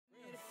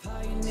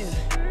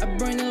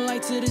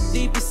to the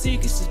deepest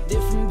secrets of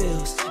different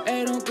bills.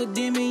 Hey, Uncle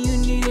Demi, you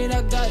need it,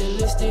 I got it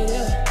listed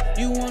here.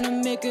 You wanna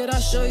make it, I'll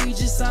show you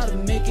just how to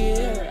make it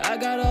here. I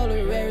got all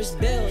the rarest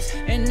bills,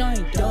 and I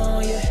ain't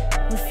done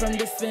yet. Went from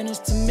defenders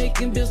to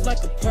making bills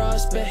like a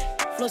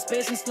prospect. Flow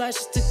space and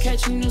slashes to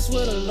catching us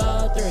with a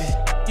lot of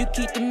threat. You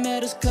keep the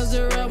medals cause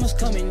the right one's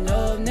coming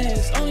up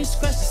next. Only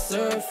scratch the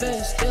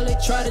surface. Still they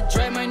try to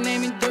drag my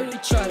name in dirt, they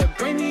try to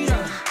bring me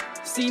down.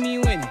 See me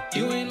winning,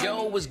 you ain't.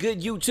 Yo, what's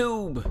good,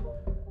 YouTube?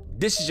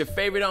 This is your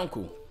favorite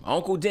uncle,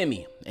 Uncle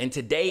Demi, and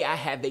today I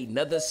have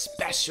another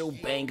special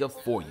banger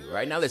for you.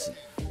 Right now, listen.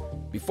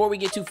 Before we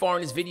get too far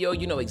in this video,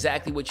 you know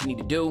exactly what you need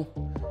to do.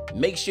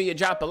 Make sure you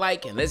drop a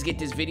like, and let's get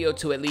this video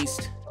to at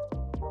least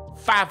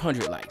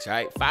 500 likes, all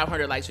right?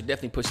 500 likes will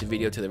definitely push the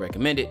video to the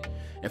recommended.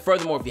 And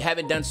furthermore, if you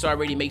haven't done so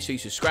already, make sure you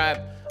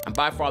subscribe. I'm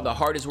by far the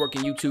hardest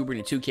working YouTuber in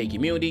the 2K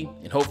community,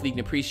 and hopefully you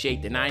can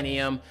appreciate the 9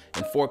 a.m.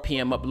 and 4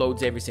 p.m.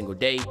 uploads every single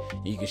day.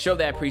 And you can show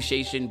that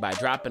appreciation by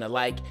dropping a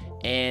like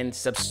and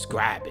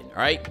subscribing, all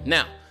right?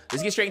 Now,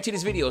 let's get straight into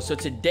this video. So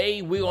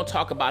today we're gonna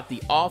talk about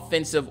the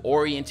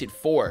offensive-oriented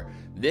 4.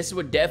 This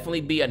would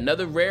definitely be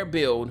another rare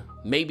build,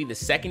 maybe the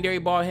secondary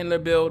ball handler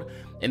build,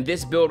 and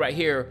this build right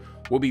here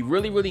will be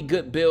really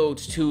good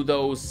builds to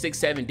those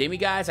 6-7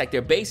 demigods. Like,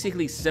 they're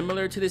basically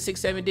similar to the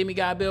 6-7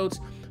 demigod builds,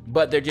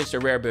 but they're just a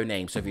rare build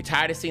name. So if you're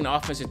tired of seeing the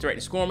offensive threat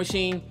and score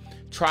machine,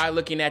 try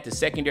looking at the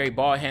secondary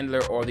ball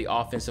handler or the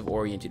offensive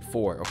oriented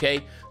 4,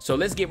 okay? So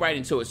let's get right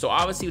into it. So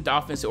obviously with the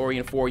offensive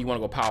oriented 4, you wanna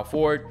go power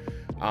forward.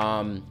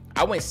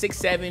 I went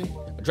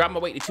 6'7", dropped my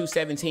weight to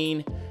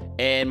 217,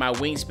 and my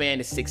wingspan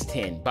is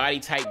 6'10". Body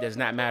type does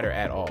not matter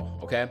at all,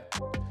 okay?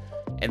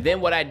 And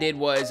then what I did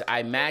was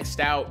I maxed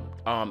out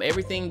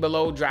everything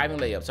below driving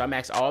layup. So I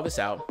maxed all this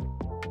out,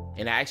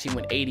 and I actually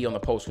went 80 on the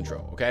post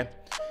control, okay?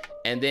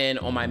 And then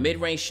on my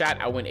mid-range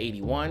shot, I went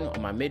 81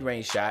 on my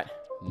mid-range shot,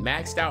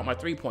 maxed out my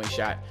three-point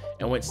shot,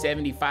 and went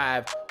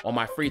 75 on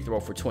my free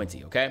throw for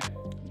 20, okay?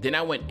 Then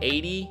I went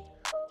 80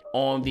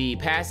 on the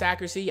pass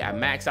accuracy. I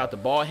maxed out the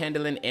ball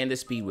handling and the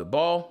speed with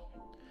ball.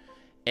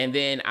 And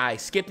then I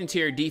skipped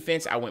interior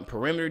defense. I went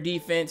perimeter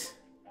defense.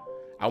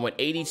 I went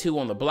 82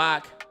 on the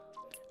block.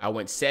 I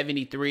went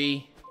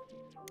 73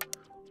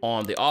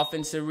 on the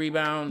offensive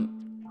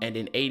rebound, and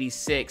then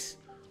 86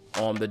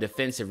 on the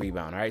defensive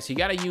rebound. All right, so you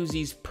got to use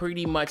these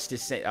pretty much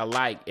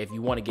alike if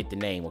you want to get the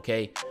name,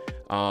 okay?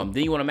 Then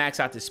you want to max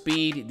out the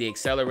speed, the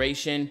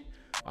acceleration.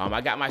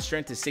 I got my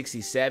strength to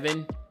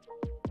 67.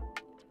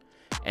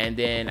 And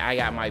then I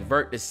got my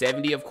vert to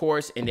 70, of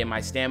course, and then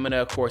my stamina,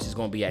 of course, is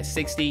going to be at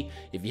 60.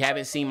 If you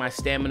haven't seen my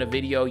stamina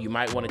video, you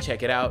might want to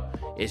check it out.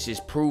 It's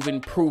just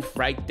proven proof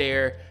right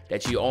there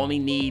that you only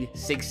need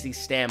 60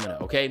 stamina,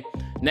 okay?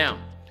 Now,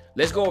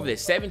 let's go over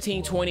this.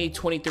 17, 20,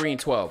 23, and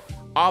 12.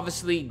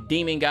 Obviously,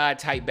 Demon God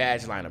type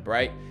badge lineup,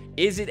 right?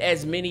 Is it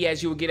as many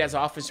as you would get as an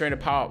officer in a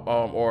power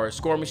or a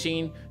score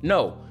machine?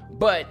 No,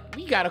 but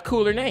we got a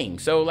cooler name.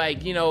 So,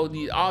 like, you know,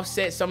 you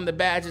offset some of the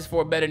badges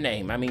for a better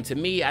name. I mean, to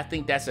me, I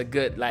think that's a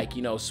good, like,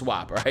 you know,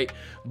 swap, right?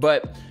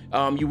 But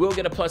you will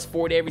get a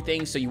 +4 to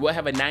everything. So you will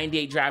have a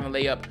 98 driving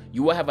layup.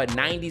 You will have a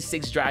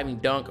 96 driving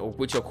dunk,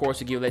 which of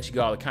course will let you get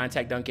all the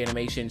contact dunk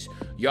animations.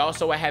 You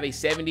also have a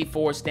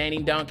 74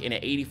 standing dunk and an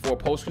 84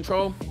 post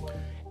control,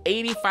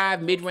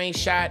 85 mid-range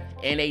shot,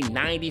 and a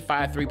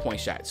 95 three-point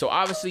shot. So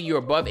obviously you're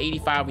above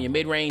 85 on your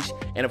mid-range,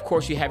 and of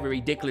course you have a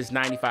ridiculous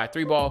 95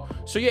 three-ball.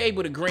 So you're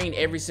able to green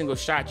every single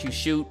shot you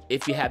shoot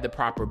if you have the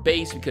proper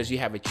base, because you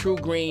have a true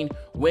green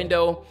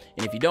window.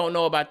 And if you don't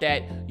know about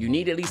that, you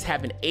need to at least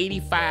have an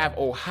 85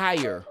 or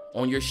higher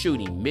on your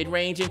shooting,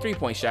 mid-range and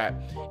three-point shot.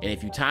 And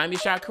if you time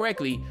your shot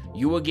correctly,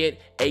 you will get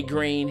a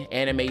green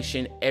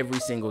animation every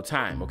single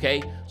time,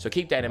 okay? So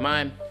keep that in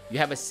mind. You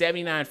have a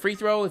 79 free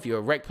throw. If you're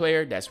a rec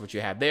player, that's what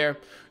you have there.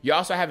 You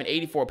also have an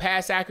 84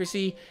 pass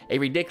accuracy, a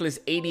ridiculous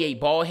 88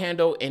 ball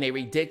handle, and a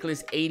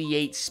ridiculous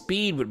 88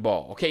 speed with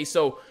ball, okay?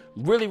 So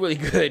really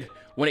good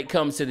when it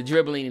comes to the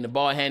dribbling and the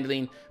ball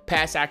handling.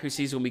 Pass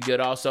accuracy is gonna be good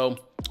also.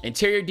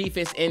 Interior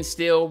defense and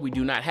still we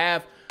do not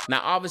have.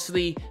 Now,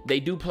 obviously, they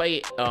do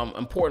play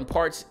important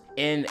parts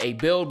in a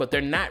build, but they're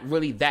not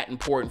really that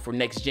important for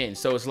next gen.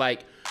 So it's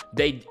like,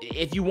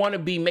 if you want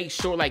to make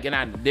sure, like,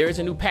 there is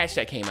a new patch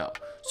that came out.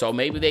 So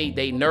maybe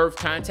they nerfed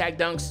contact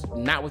dunks,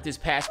 not with this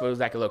patch, but it was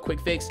like a little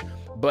quick fix.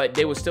 But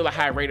there was still a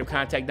high rate of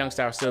contact dunks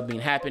that are still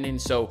happening.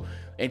 So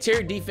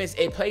interior defense,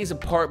 it plays a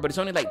part, but it's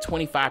only like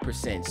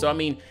 25%. So, I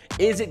mean,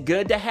 is it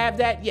good to have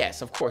that?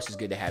 Yes, of course it's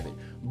good to have it.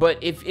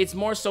 But if it's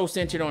more so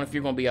centered on if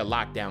you're going to be a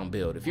lockdown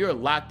build. If you're a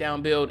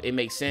lockdown build, it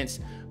makes sense.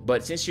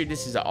 But since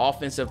this is an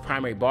offensive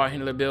primary ball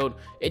handler build,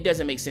 it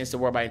doesn't make sense to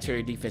worry about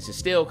interior defenses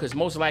still, because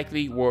most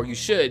likely, or you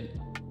should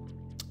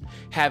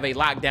have a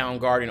lockdown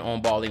guard and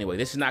on ball anyway.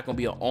 This is not going to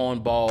be an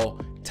on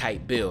ball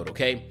type build,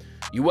 okay?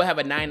 You will have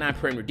a 99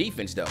 perimeter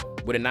defense though,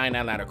 with a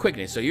 99 line of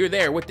quickness. So you're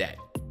there with that.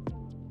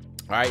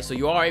 All right, so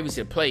you are able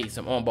to play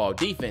some on-ball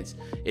defense.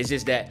 It's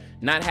just that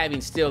not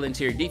having still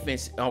interior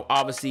defense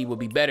obviously would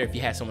be better if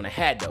you had someone that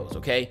had those,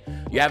 okay?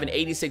 You have an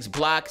 86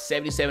 block,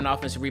 77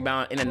 offensive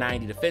rebound, and a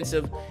 90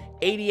 defensive.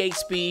 88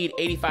 speed,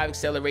 85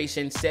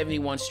 acceleration,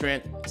 71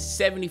 strength,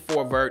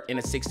 74 vert, and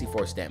a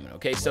 64 stamina.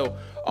 Okay, so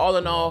all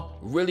in all,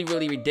 really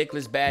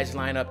ridiculous badge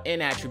lineup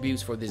and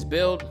attributes for this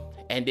build.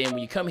 And then when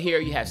you come here,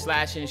 you have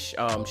slashing,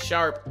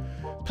 sharp,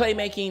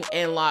 playmaking,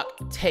 and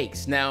lock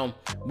takes. Now,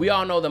 we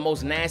all know the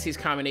most nastiest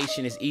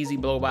combination is easy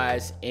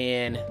blow-bys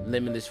and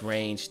limitless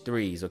range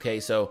threes, okay?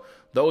 So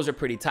those are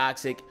pretty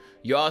toxic.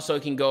 You also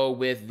can go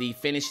with the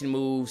finishing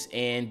moves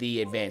and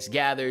the advanced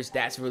gathers.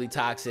 That's really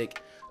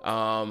toxic.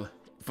 From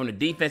the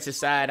defensive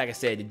side, like I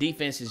said, the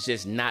defense is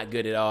just not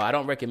good at all. I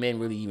don't recommend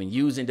really even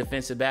using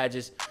defensive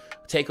badges,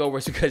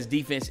 takeovers, because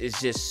defense is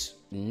just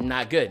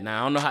not good.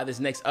 Now, I don't know how this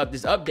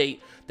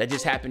update that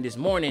just happened this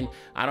morning,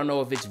 I don't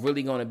know if it's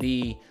really going to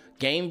be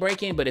game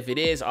breaking, but if it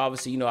is,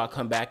 obviously, you know, I'll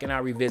come back and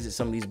I'll revisit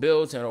some of these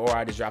builds, or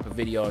I just drop a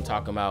video and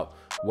talk about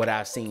what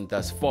I've seen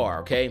thus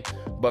far, okay?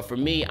 But for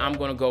me, I'm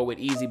going to go with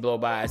easy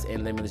blow-bys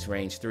and limitless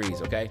range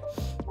threes, okay?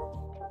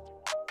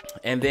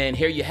 And then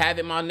here you have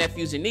it, my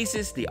nephews and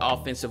nieces, the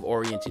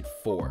offensive-oriented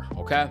 4,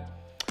 okay?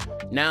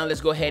 Now let's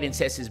go ahead and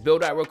test this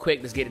build out real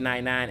quick. Let's get it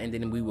 99, and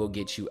then we will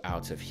get you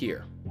out of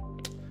here.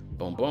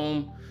 Boom,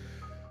 boom.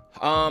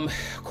 Of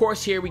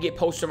course, here we get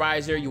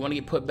posterizer. You want to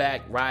get put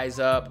back, rise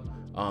up,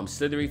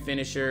 slithery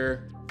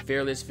finisher,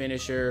 fearless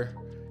finisher,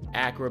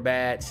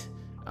 acrobat.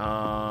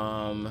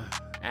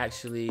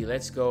 Actually,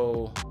 let's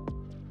go.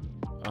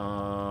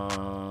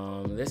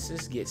 Let's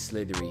just get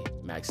slithery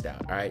maxed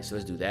out. All right, so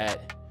let's do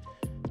that.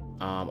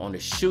 On the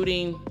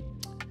shooting,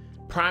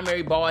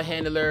 primary ball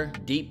handler,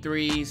 deep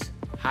threes,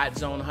 hot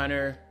zone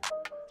hunter.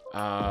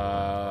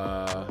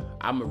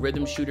 I'm a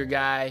rhythm shooter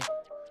guy,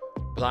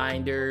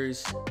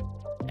 blinders,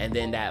 and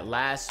then that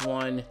last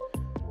one,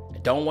 I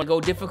don't want to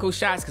go difficult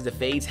shots because the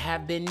fades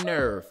have been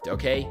nerfed,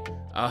 okay?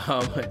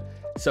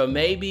 So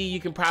maybe you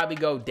can probably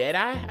go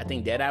Deadeye. I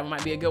think Deadeye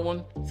might be a good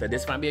one. So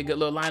this might be a good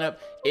little lineup.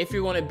 If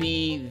you're going to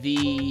be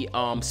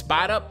the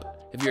spot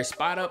up, if you're a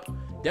spot up,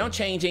 don't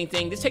change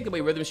anything. Just take away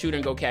rhythm shooter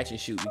and go catch and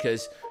shoot,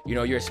 because, you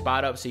know, you're a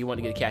spot up, so you want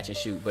to get a catch and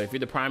shoot. But if you're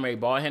the primary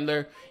ball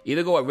handler,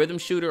 either go at rhythm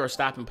shooter or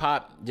stop and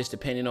pop, just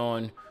depending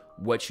on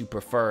what you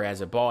prefer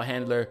as a ball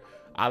handler.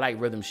 I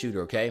like rhythm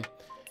shooter, okay?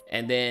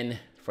 And then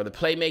for the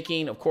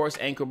playmaking, of course,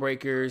 ankle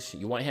breakers.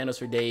 You want handles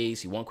for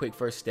days. You want quick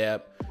first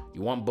step.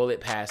 You want bullet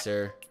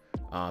passer.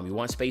 You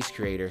want space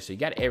creator. So you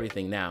got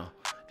everything now.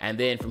 And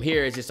then from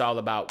here, it's just all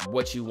about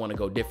what you want to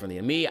go differently.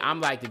 And me,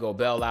 I'm like to go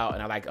bail out,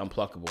 and I like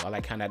unpluckable. I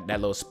like kind of that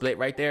little split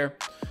right there.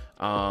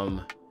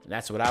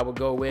 That's what I would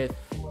go with.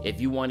 If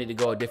you wanted to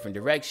go a different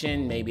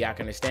direction, maybe I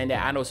can understand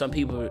that. I know some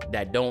people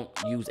that don't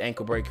use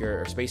ankle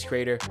breaker or space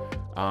creator,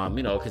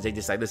 you know, because they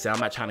just like, listen, I'm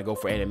not trying to go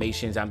for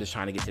animations. I'm just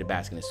trying to get to the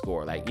basket and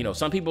score. Like, you know,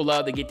 some people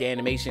love to get the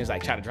animations,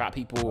 like try to drop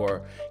people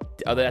or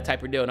that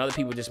type of deal. And other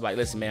people just like,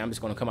 listen, man, I'm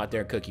just going to come out there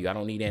and cook you. I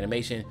don't need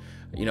animation,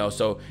 you know,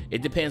 so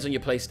it depends on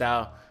your play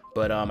style.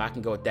 But I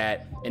can go with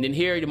that. And then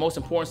here, the most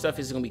important stuff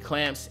is gonna be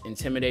clamps,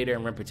 intimidator,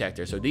 and rim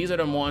protector. So these are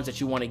the ones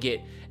that you wanna get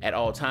at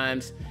all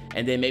times.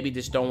 And then maybe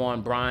just throw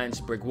on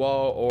bronze brick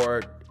wall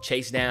or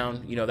chase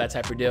down, you know, that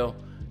type of deal,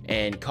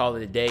 and call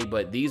it a day.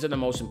 But these are the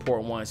most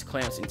important ones: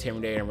 clamps,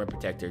 intimidator, and rim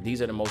protector.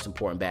 These are the most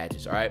important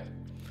badges, all right?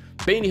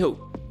 But anywho,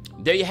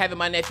 there you have it,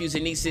 my nephews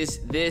and nieces.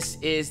 This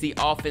is the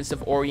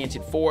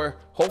offensive-oriented 4.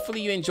 Hopefully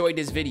you enjoyed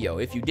this video.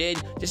 If you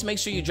did, just make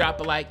sure you drop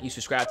a like, you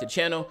subscribe to the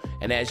channel,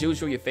 and as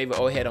usual, your favorite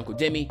old head, Uncle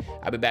Demi.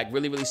 I'll be back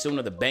really soon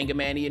with the banger,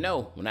 man. You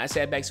know, when I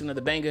say back soon with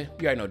the banger,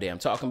 you already know what I'm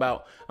talking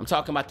about. I'm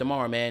talking about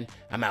tomorrow, man.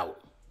 I'm out.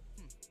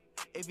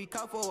 If he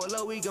call for a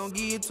low, we gon'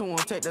 give it to him.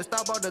 Take the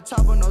stop off the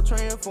top of no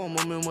transformer.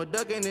 Remember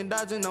ducking and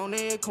dodging on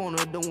that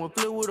corner. Doing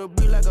flip with a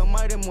beat like a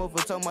mighty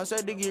morpher. Told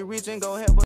myself to get rich and go have a